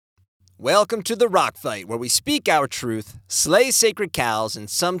Welcome to the Rock Fight, where we speak our truth, slay sacred cows, and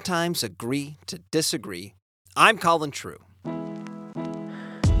sometimes agree to disagree. I'm Colin True.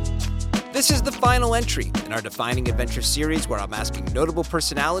 This is the final entry in our Defining Adventure series, where I'm asking notable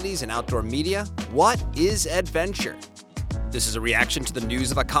personalities in outdoor media, what is adventure? This is a reaction to the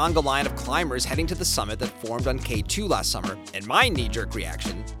news of a conga line of climbers heading to the summit that formed on K2 last summer, and my knee-jerk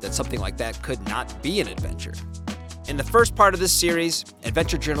reaction that something like that could not be an adventure. In the first part of this series,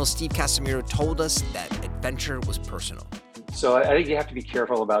 adventure journalist Steve Casimiro told us that adventure was personal. So I think you have to be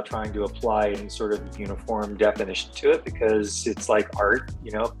careful about trying to apply any sort of uniform definition to it, because it's like art,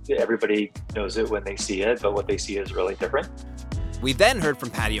 everybody knows it when they see it, but what they see is really different. We then heard from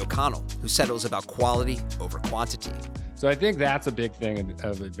Patty O'Connell, who said it was about quality over quantity. So I think that's a big thing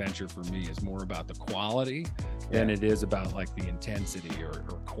of adventure for me, is more about the quality than it is about like the intensity or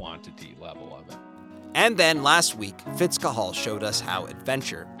quantity level of it. And then last week, Fitz Cahall showed us how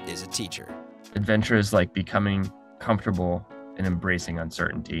adventure is a teacher. Adventure is like becoming comfortable and embracing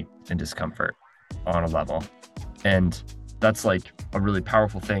uncertainty and discomfort on a level. And that's like a really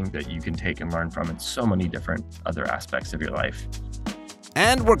powerful thing that you can take and learn from in so many different other aspects of your life.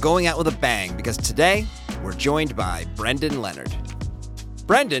 And we're going out with a bang, because today we're joined by Brendan Leonard.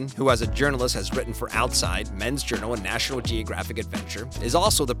 Brendan, who as a journalist has written for Outside, Men's Journal, and National Geographic Adventure, is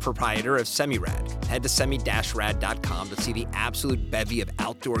also the proprietor of Semi-Rad. Head to semi-rad.com to see the absolute bevy of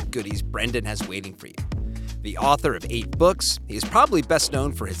outdoor goodies Brendan has waiting for you. The author of 8 books, he is probably best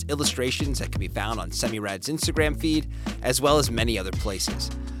known for his illustrations that can be found on Semi-Rad's Instagram feed, as well as many other places.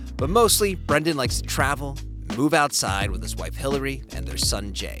 But mostly, Brendan likes to travel, move outside with his wife Hillary and their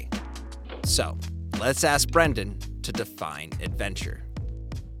son Jay. So, let's ask Brendan to define adventure.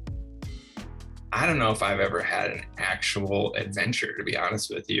 I don't know if I've ever had an actual adventure, to be honest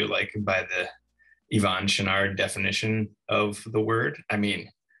with you, like by the Yvon Chouinard definition of the word. I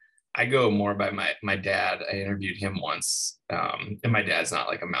mean, I go more by my dad. I interviewed him once, and my dad's not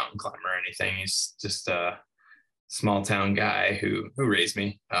like a mountain climber or anything. He's just a small town guy who raised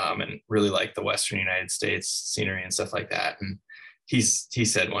me, and really liked the Western United States scenery and stuff like that. And he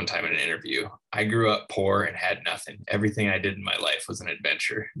said one time in an interview, I grew up poor and had nothing. Everything I did in my life was an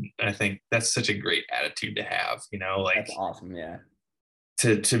adventure. And I think that's such a great attitude to have, like that's awesome. Yeah.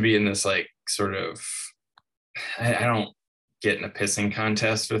 To be in this like sort of, I don't get in a pissing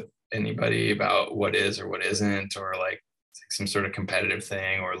contest with anybody about what is or what isn't, or like some sort of competitive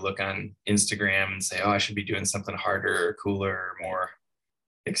thing, or look on Instagram and say, oh, I should be doing something harder or cooler or more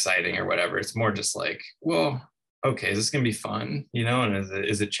exciting or whatever. It's more just like, well, okay, is this going to be fun? And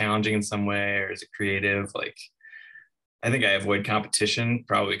is it challenging in some way, or is it creative? Like, I think I avoid competition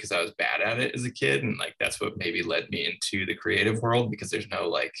probably because I was bad at it as a kid. And like, that's what maybe led me into the creative world, because there's no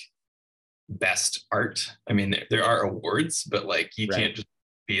like best art. I mean, there are awards, but like, you can't just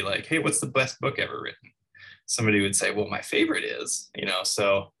be like, hey, what's the best book ever written? Somebody would say, well, my favorite is,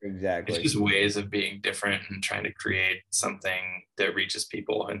 so exactly. It's just ways of being different and trying to create something that reaches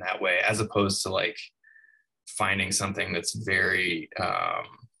people in that way, as opposed to like finding something that's very,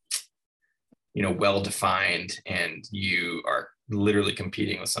 well-defined, and you are literally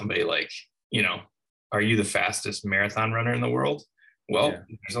competing with somebody like, are you the fastest marathon runner in the world? Well,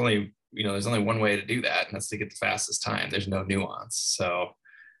 there's only one way to do that, and that's to get the fastest time. There's no nuance. So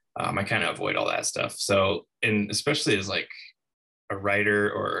I kind of avoid all that stuff. So, and especially as like a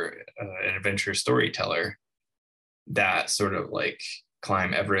writer or an adventure storyteller, that sort of like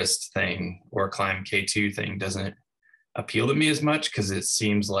climb Everest thing or climb K2 thing doesn't appeal to me as much, because it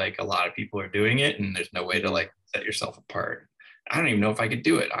seems like a lot of people are doing it and there's no way to like set yourself apart. I don't even know if I could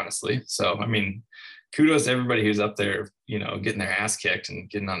do it, honestly. So, I mean, kudos to everybody who's up there, getting their ass kicked and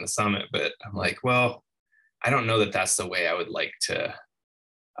getting on the summit. But I'm like, well, I don't know that that's the way I would like to,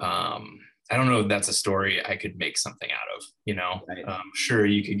 I don't know if that's a story I could make something out of, Right. Sure,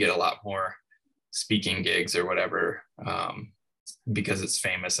 you could get a lot more speaking gigs or whatever, because it's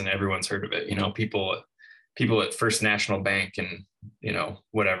famous and everyone's heard of it. People at First National Bank and,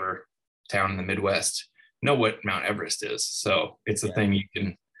 whatever town in the Midwest know what Mount Everest is. So it's a thing you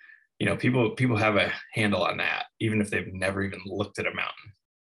can, people have a handle on that, even if they've never even looked at a mountain.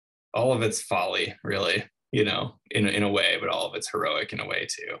 All of it's folly, really, in a way, but all of it's heroic in a way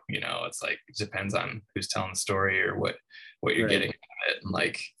too. It's like, it depends on who's telling the story or what you're getting out of it. And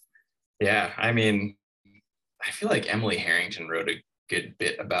like, yeah, I mean, I feel like Emily Harrington wrote a good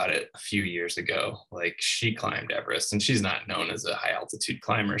bit about it a few years ago. Like, she climbed Everest, and she's not known as a high altitude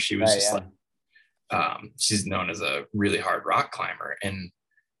climber. She was she's known as a really hard rock climber. And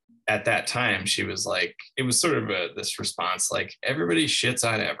at that time, she was like, it was sort of this response, like, everybody shits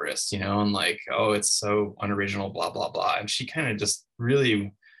on Everest, and like, oh, it's so unoriginal, blah, blah, blah. And she kind of just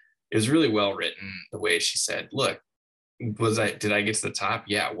really it was really well written the way she said, look, did I get to the top?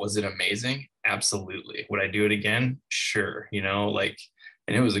 Yeah. Was it amazing? Absolutely. Would I do it again? Sure. You know, like,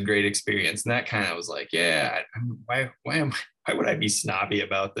 and it was a great experience. And that kind of was like, yeah, why would I be snobby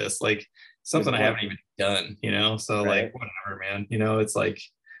about this? Like something I haven't even done, you know? So like, whatever, man, you know, it's like,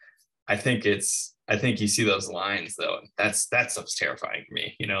 I think you see those lines though. That stuff's terrifying to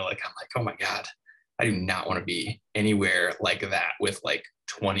me, you know, like, I'm like, oh my God, I do not want to be anywhere like that with like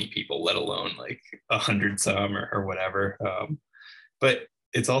 20 people, let alone like 100 some or whatever. But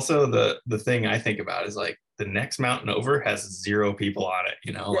it's also the thing I think about is like the next mountain over has 0 people on it,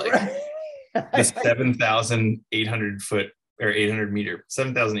 you know, like the 7,800 foot or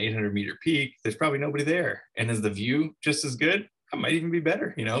 7,800 meter peak, there's probably nobody there. And is the view just as good? It might even be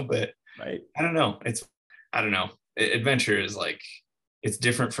better, you know, but right. I don't know. Adventure is like, it's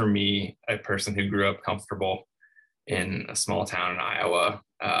different for me, a person who grew up comfortable in a small town in Iowa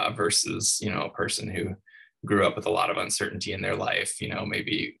versus, you know, a person who grew up with a lot of uncertainty in their life, you know,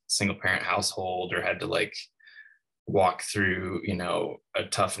 maybe single parent household or had to like walk through, you know, a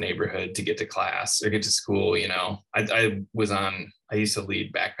tough neighborhood to get to class or get to school. You know, I used to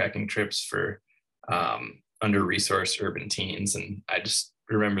lead backpacking trips for under-resourced urban teens. And I just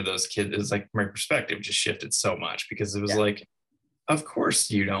remember those kids, it was like my perspective just shifted so much because it was like, of course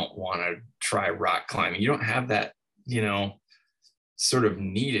you don't want to try rock climbing. You don't have that, you know, sort of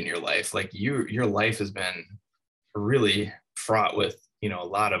need in your life. Like your life has been really fraught with, you know, a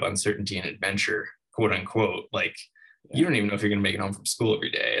lot of uncertainty and adventure, quote unquote. Like you don't even know if you're going to make it home from school every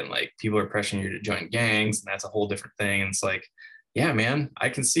day. And like people are pressuring you to join gangs and that's a whole different thing. And it's like, yeah, man, I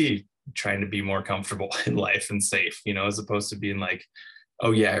can see trying to be more comfortable in life and safe, you know, as opposed to being like,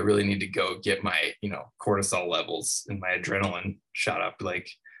 oh yeah, I really need to go get my, you know, cortisol levels and my adrenaline shot up. Like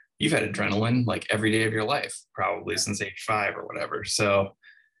you've had adrenaline like every day of your life, probably since age 5 or whatever. So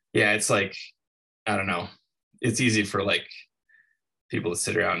yeah, it's like, I don't know. It's easy for like people to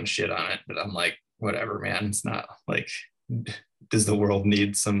sit around and shit on it, but I'm like, whatever, man. It's not like, does the world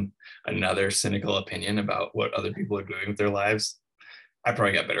need another cynical opinion about what other people are doing with their lives? I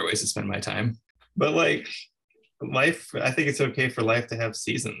probably got better ways to spend my time, but like life, I think it's okay for life to have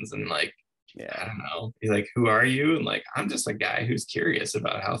seasons and like, I don't know, like, who are you? And like, I'm just a guy who's curious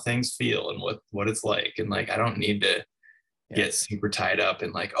about how things feel and what it's like. And like, I don't need to get super tied up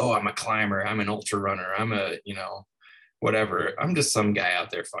in like, oh, I'm a climber, I'm an ultra runner, I'm a, you know, whatever. I'm just some guy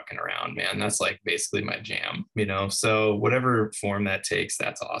out there fucking around, man. That's like basically my jam, you know? So whatever form that takes,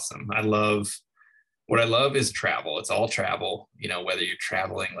 that's awesome. What I love is travel. It's all travel, you know, whether you're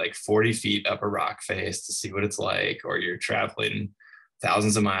traveling like 40 feet up a rock face to see what it's like, or you're traveling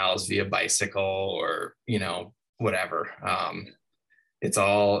thousands of miles via bicycle or, you know, whatever. It's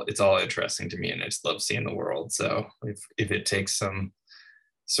all interesting to me and I just love seeing the world. So if it takes some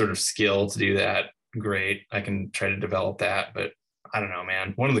sort of skill to do that, great. I can try to develop that, but I don't know,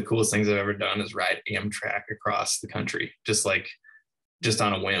 man. One of the coolest things I've ever done is ride Amtrak across the country, just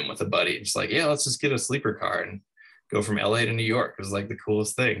on a whim with a buddy. Just like, yeah, let's just get a sleeper car and go from LA to New York. It was like the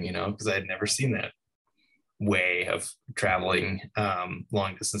coolest thing, you know, because I had never seen that way of traveling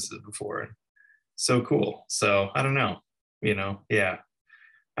long distances before. So cool. So I don't know, you know, yeah.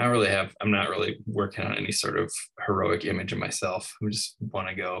 I'm not really working on any sort of heroic image of myself. I just want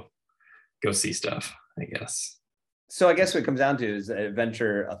to go see stuff, I guess. So I guess what it comes down to is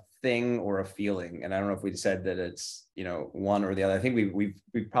adventure a thing or a feeling? And I don't know if we said that it's, you know, one or the other. I think we've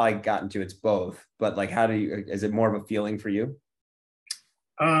probably gotten to it's both, but like, is it more of a feeling for you?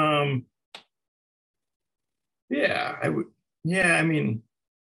 Yeah, I mean,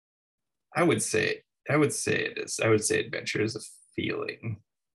 I would say it is. I would say adventure is a feeling.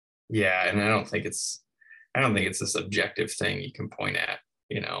 Yeah. And I don't think it's a subjective thing you can point at,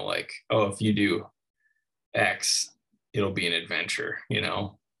 you know, like, oh, if you do X, it'll be an adventure, you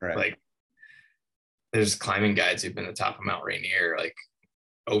know, right. Like there's climbing guides who've been to the top of Mount Rainier like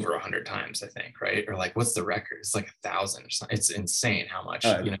over 100 times, I think, right? Or like, what's the record? It's like 1,000 or something. It's insane how much,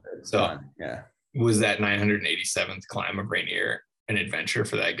 you know. So yeah. Was that 987th climb of Rainier an adventure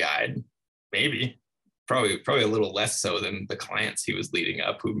for that guide? Maybe. Probably a little less so than the clients he was leading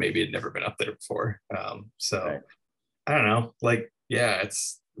up who maybe had never been up there before. Right. I don't know. Like, yeah,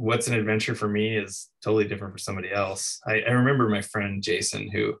 what's an adventure for me is totally different for somebody else. I remember my friend Jason,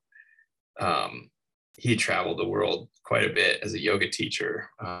 who he traveled the world quite a bit as a yoga teacher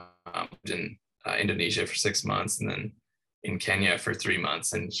in Indonesia for 6 months and then in Kenya for 3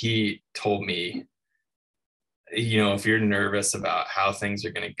 months. And he told me, you know, if you're nervous about how things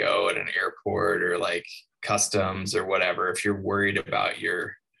are going to go at an airport or like customs or whatever, if you're worried about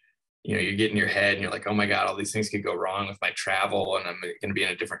your you get in your head and you're like, oh my God, all these things could go wrong with my travel and I'm going to be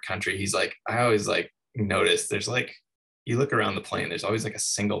in a different country. He's like, I always like notice there's like, you look around the plane, there's always like a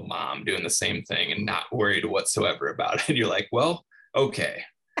single mom doing the same thing and not worried whatsoever about it. And you're like, well, okay,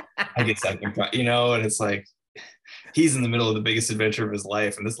 I guess I can, and it's like, he's in the middle of the biggest adventure of his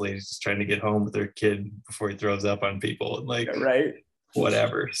life. And this lady's just trying to get home with her kid before he throws up on people and like, right.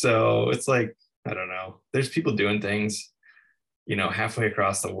 Whatever. So it's like, I don't know. There's people doing things, halfway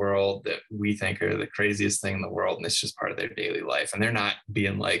across the world that we think are the craziest thing in the world. And it's just part of their daily life. And they're not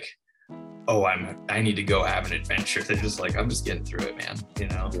being like, oh, I need to go have an adventure. They're just like, I'm just getting through it, man.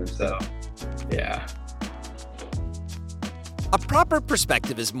 So yeah. A proper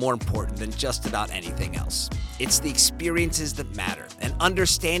perspective is more important than just about anything else. It's the experiences that matter, an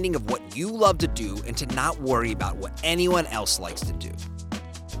understanding of what you love to do and to not worry about what anyone else likes to do.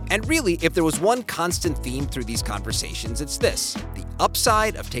 And really, if there was one constant theme through these conversations, it's this. The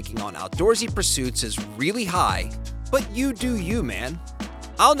upside of taking on outdoorsy pursuits is really high, but you do you, man.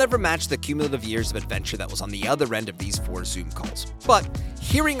 I'll never match the cumulative years of adventure that was on the other end of these 4 Zoom calls. But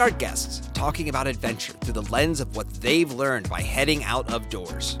hearing our guests talking about adventure through the lens of what they've learned by heading out of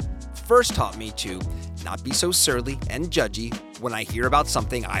doors first taught me to not be so surly and judgy when I hear about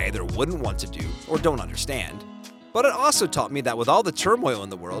something I either wouldn't want to do or don't understand. But it also taught me that with all the turmoil in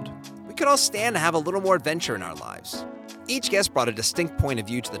the world, we could all stand to have a little more adventure in our lives. Each guest brought a distinct point of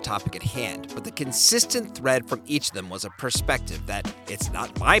view to the topic at hand, but the consistent thread from each of them was a perspective that it's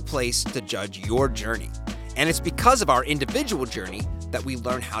not my place to judge your journey. And it's because of our individual journey that we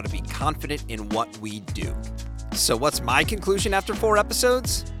learn how to be confident in what we do. So what's my conclusion after 4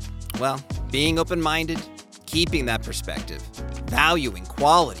 episodes? Well, being open-minded, keeping that perspective, valuing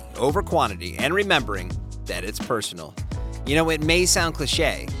quality over quantity, and remembering that it's personal. It may sound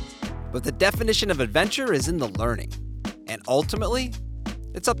cliche, but the definition of adventure is in the learning. And ultimately,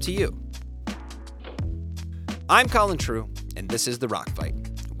 it's up to you. I'm Colin True, and this is The Rock Fight.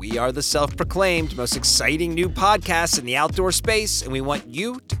 We are the self-proclaimed most exciting new podcast in the outdoor space, and we want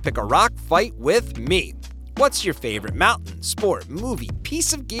you to pick a rock fight with me. What's your favorite mountain, sport, movie,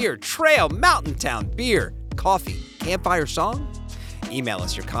 piece of gear, trail, mountain town, beer, coffee, campfire song? Email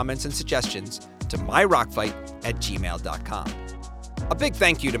us your comments and suggestions to myrockfight@gmail.com. A big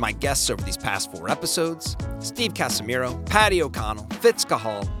thank you to my guests over these past 4 episodes, Steve Casimiro, Patty O'Connell, Fitz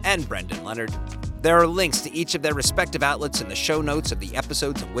Cahal, and Brendan Leonard. There are links to each of their respective outlets in the show notes of the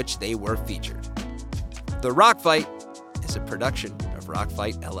episodes in which they were featured. The Rock Fight is a production of Rock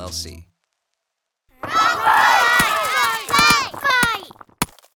Fight LLC. Rock Fight!